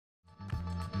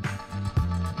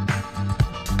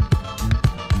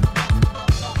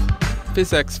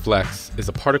PhysX Flex is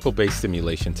a particle-based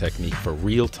simulation technique for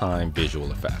real-time visual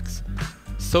effects.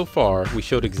 So far, we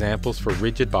showed examples for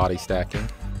rigid body stacking,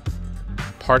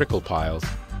 particle piles,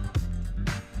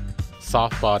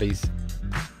 soft bodies,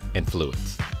 and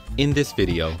fluids. In this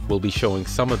video, we'll be showing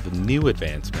some of the new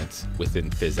advancements within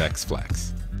PhysX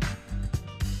Flex.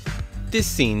 This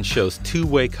scene shows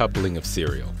two-way coupling of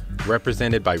serial,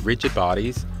 represented by rigid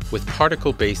bodies with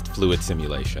particle-based fluid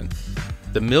simulation.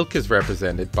 The milk is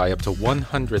represented by up to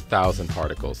 100,000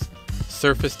 particles.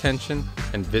 Surface tension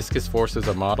and viscous forces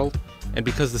are modeled, and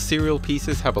because the serial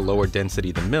pieces have a lower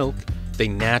density than milk, they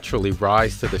naturally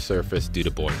rise to the surface due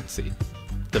to buoyancy.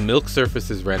 The milk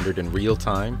surface is rendered in real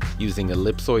time using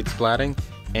ellipsoid splatting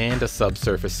and a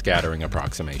subsurface scattering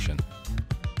approximation.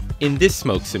 In this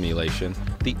smoke simulation,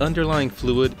 the underlying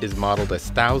fluid is modeled as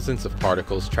thousands of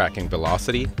particles tracking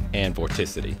velocity and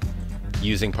vorticity.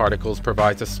 Using particles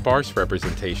provides a sparse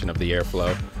representation of the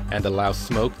airflow and allows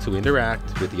smoke to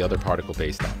interact with the other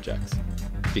particle-based objects.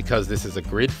 Because this is a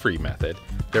grid-free method,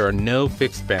 there are no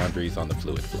fixed boundaries on the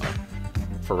fluid flow.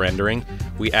 For rendering,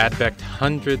 we advect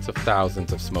hundreds of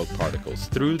thousands of smoke particles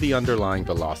through the underlying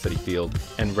velocity field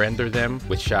and render them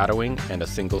with shadowing and a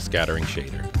single scattering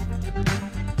shader.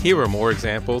 Here are more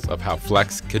examples of how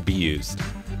Flex could be used.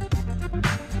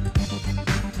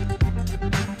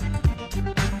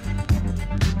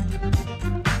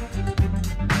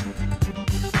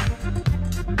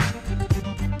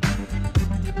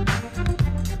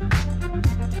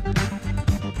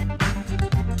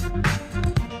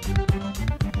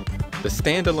 The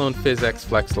standalone PhysX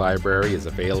Flex library is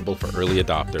available for early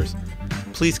adopters.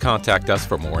 Please contact us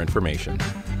for more information.